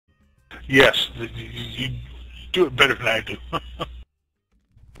Yes, you do it better than I do.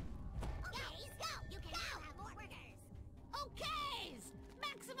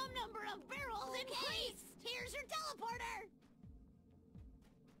 Maximum number of barrels increased. Here's your teleporter.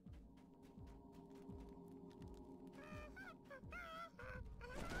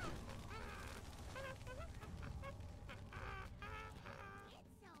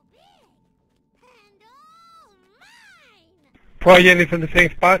 It's so big. And all mine. Probably from the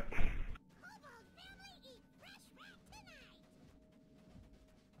same spot. Kobold family eat fresh rat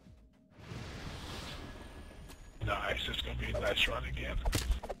tonight. Nice, it's going to be a nice run again.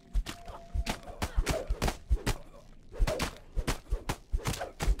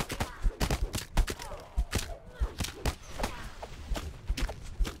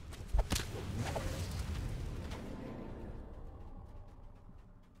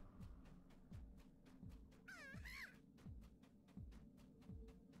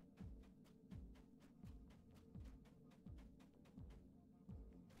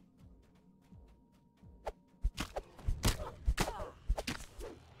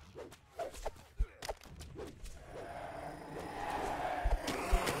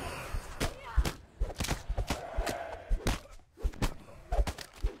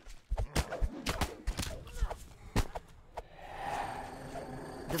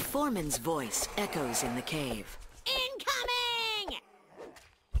 The foreman's voice echoes in the cave. Incoming!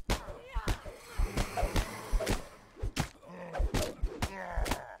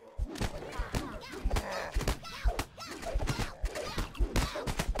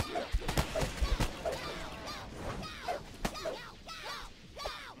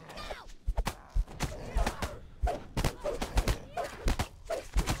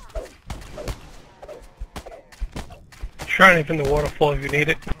 Shining from the waterfall if you need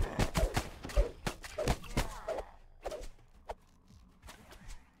it.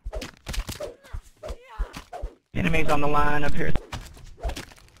 Enemies on the line up here.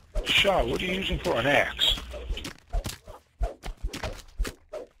 Shaw, what are you using for an axe?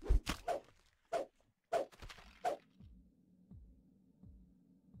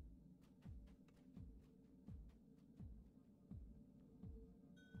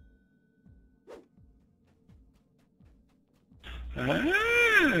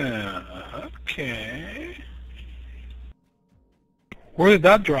 Ah, okay. Where did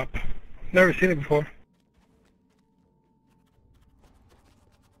that drop? Never seen it before.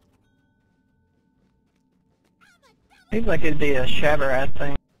 Seems like it'd be a Shabbarat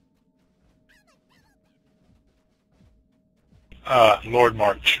thing. Lord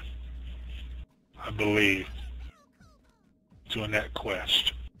March, I believe, doing that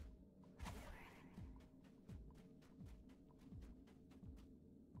quest.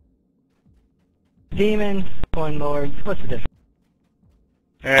 Demon, coin lords, what's the difference?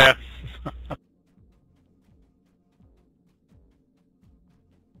 Yeah.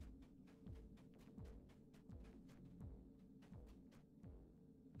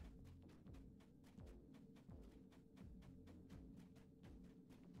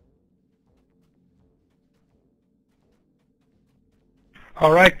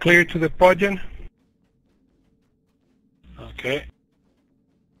 All right, clear to the Podgen. Okay.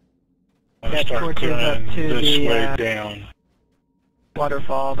 I'll That start torches up clearing to this the, way down.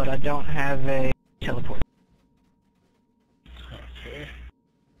 Waterfall, but I don't have a teleport. Okay.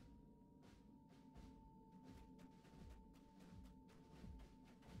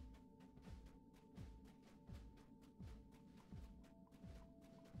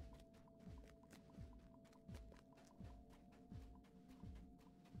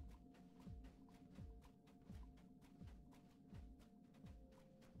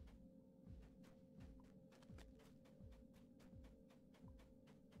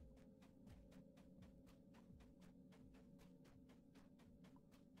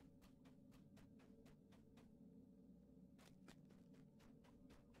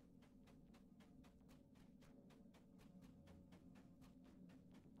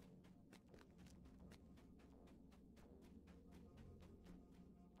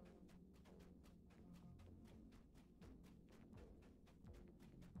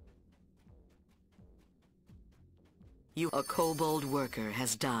 A kobold worker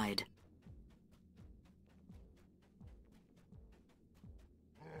has died.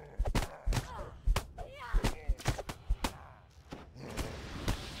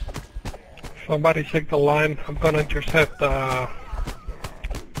 Somebody check the line. I'm gonna intercept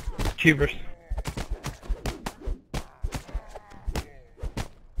Cheevers.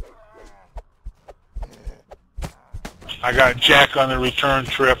 I got Jack on the return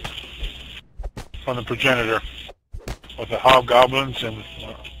trip from the progenitor with the hobgoblins and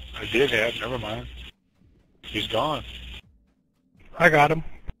I did have. Never mind. He's gone. I got him.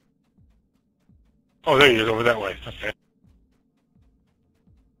 Oh, there he is, over that way. Okay.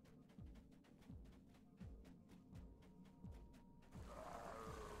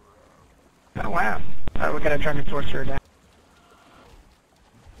 Oh wow. Alright, we gotta turn the torture down.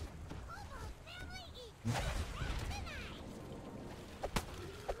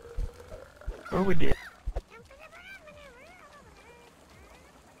 Oh, we did.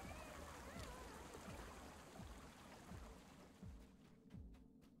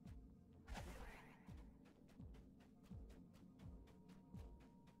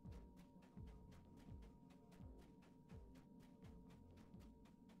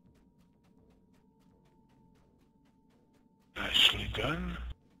 Nicely done.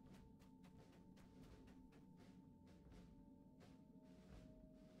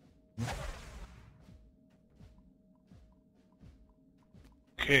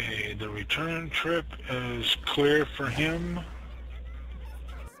 Okay, the return trip is clear for him.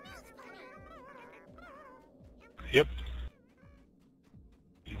 Yep.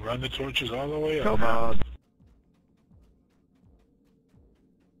 You run the torches all the way up. Cobalt.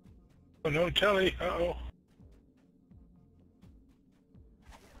 Oh no, Telly. Uh-oh.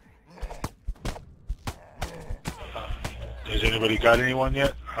 Has anybody got anyone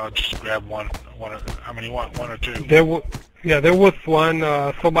yet? I'll just grab one. How many you want? One or two? There was one.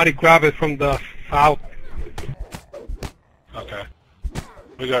 Somebody grabbed it from the south. Okay.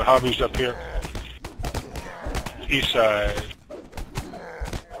 We got hobbies up here. East side.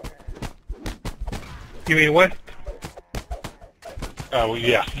 You mean west? Oh,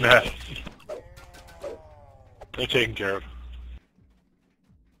 yeah. They're taken care of.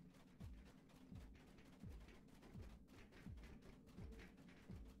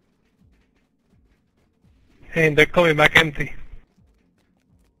 And they're coming back empty.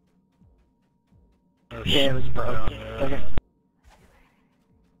 Yeah, it was broke. Okay.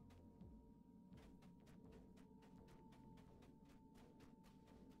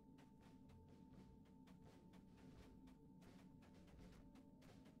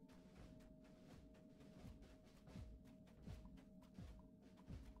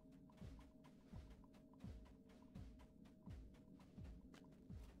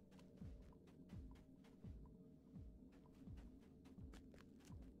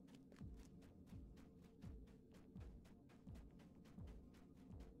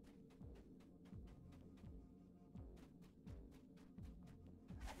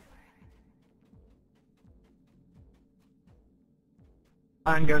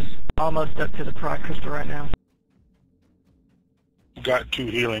 Mine goes almost up to the prod crystal right now. Got 2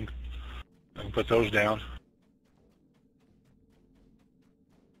 healing. I can put those down.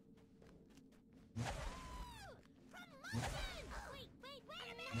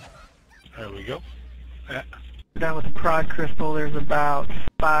 There we go. Down with the prod crystal, there's about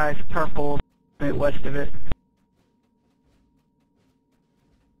 5 purple a bit west of it.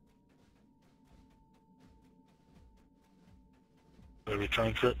 The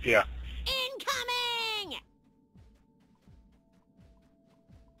return trip, yeah. Incoming!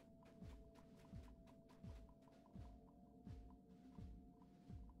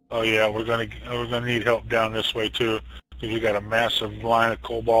 Oh yeah, we're gonna need help down this way too, because we got a massive line of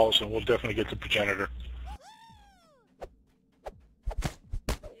kobolds, and we'll definitely get the progenitor.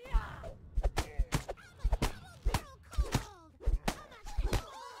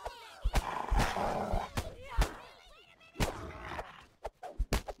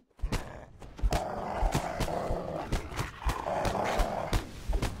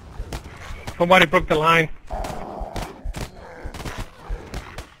 Somebody broke the line.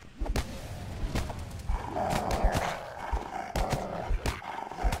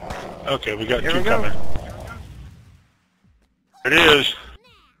 Okay, we got Here 2 we go. coming. There it is.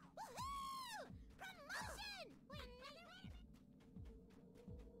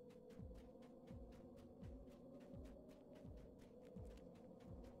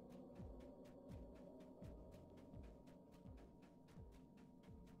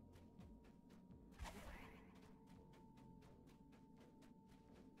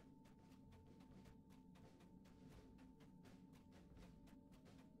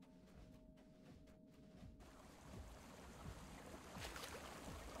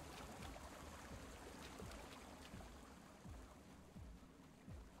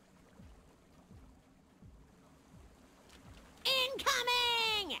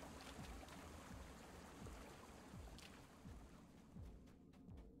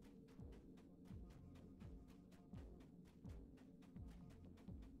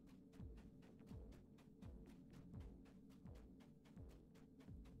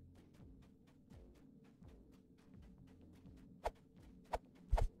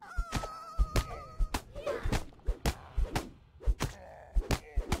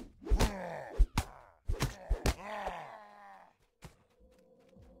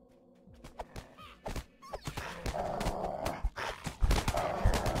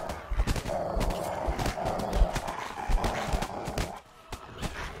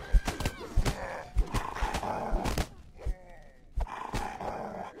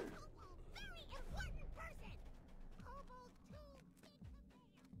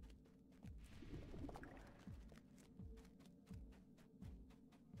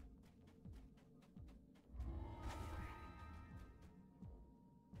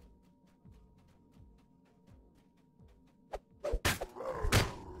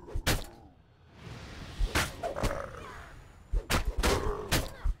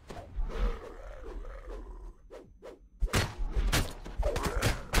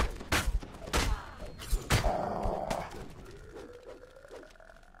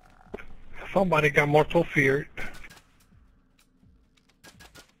 somebody got mortal feared.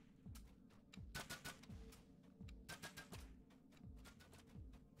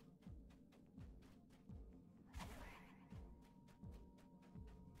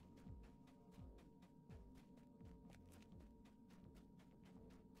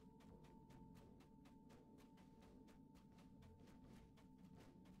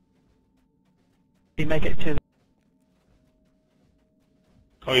 You make it to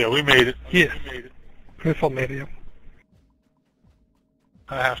Oh yeah, we made it. Yes. We made it. Crystal made it.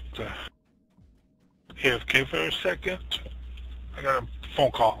 I have to AFK for a second. I got a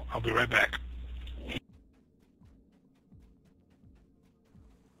phone call. I'll be right back.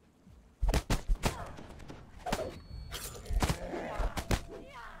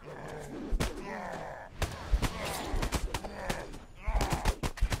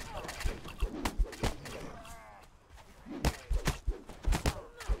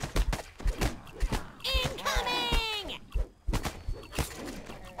 Incoming!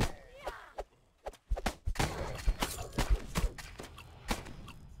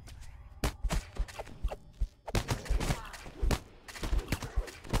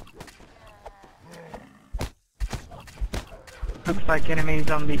 looks like enemies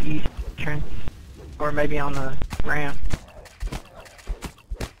on the east entrance, or maybe on the ramp.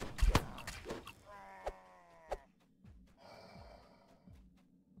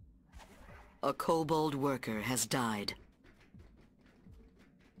 A kobold worker has died.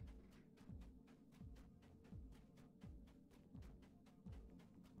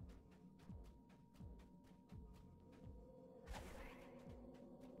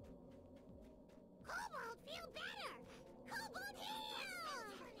 Kobold, feel better! Kobold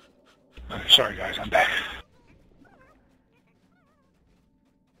heal! Sorry guys, I'm back.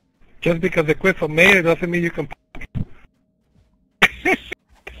 Just because the Crystal made it doesn't mean you can.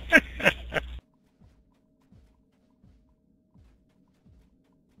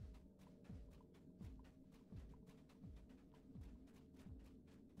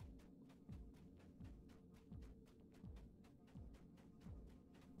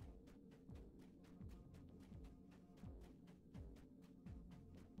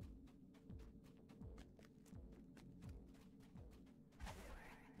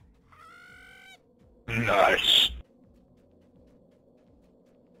 Nice.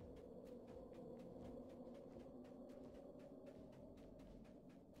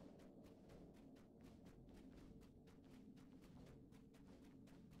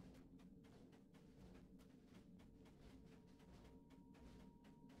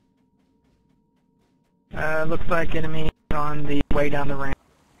 Looks like enemy on the way down the ramp.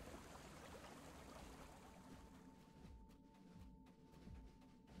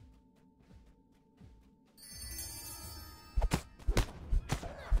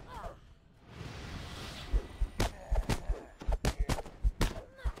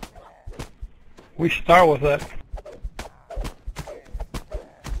 Which star was that?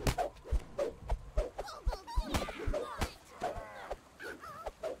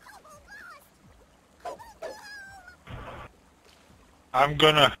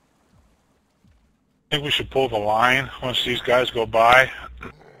 I think we should pull the line once these guys go by.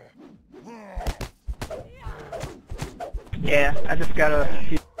 Yeah, I just got a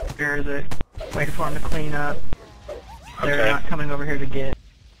few here that waiting for them to clean up. They're Okay. not coming over here to get,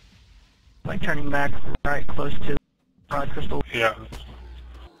 like turning back right close to Broad Crystal. Yeah.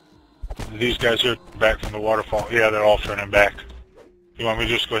 These guys are back from the waterfall. Yeah, they're all turning back. You want me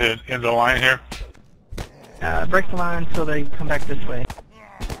to just go ahead and end the line here? Break the line so they come back this way.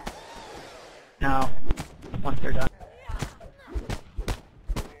 No, once they're done.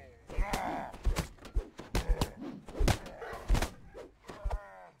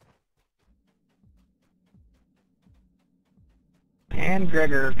 And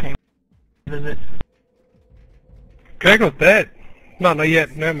Gregor came to visit. Greg was dead. No, not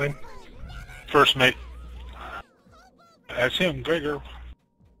yet. Never mind. First mate. That's him, Gregor.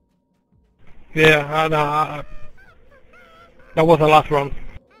 Yeah, that was the last run.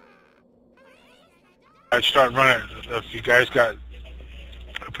 I'd start running. If you guys got,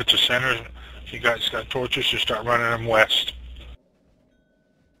 put the centers, if you guys got torches, just start running them west.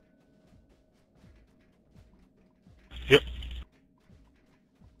 Yep.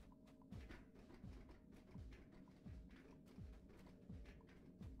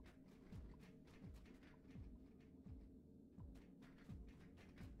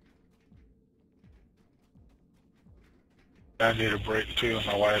 I need a break too.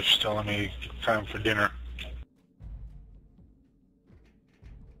 My wife's telling me time for dinner.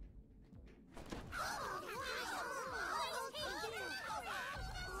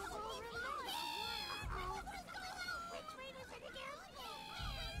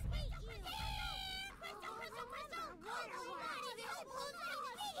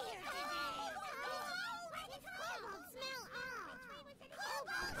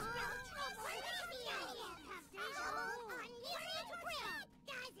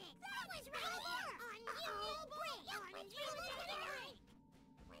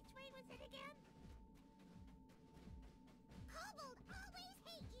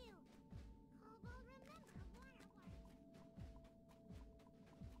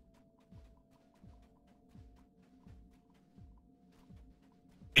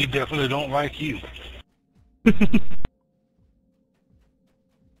 He definitely don't like you.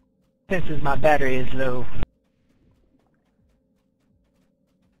 Senses my battery is low.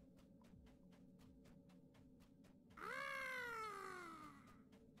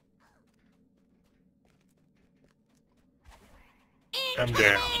 I'm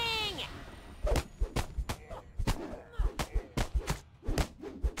down.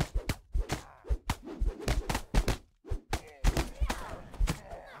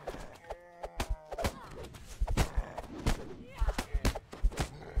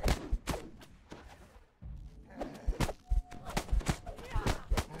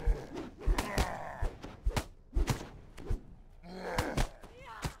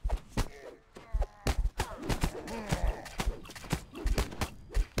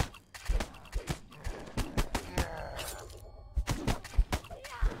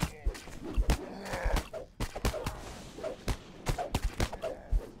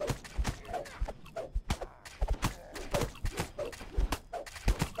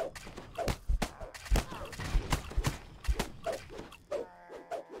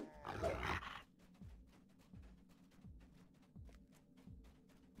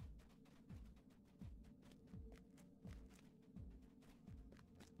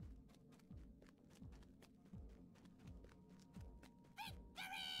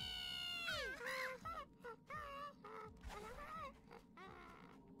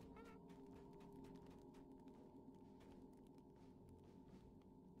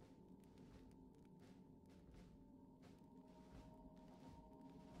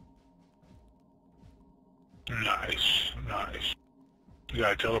 Nice, nice. You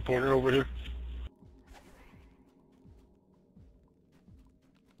got a teleporter over here?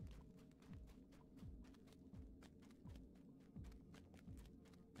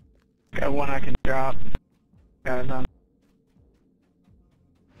 Got one I can drop. Guys on.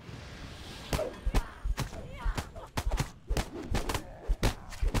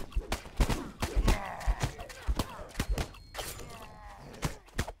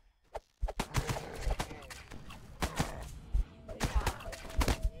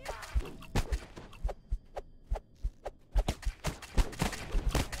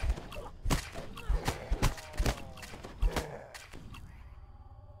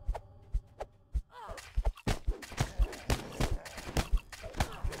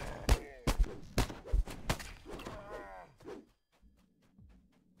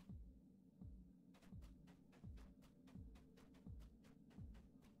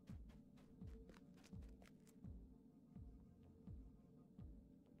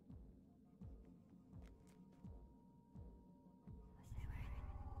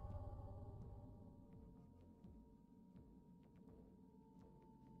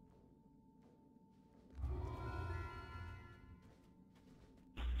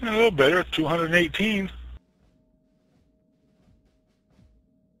 A little better, 218.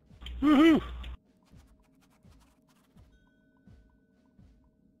 Woohoo!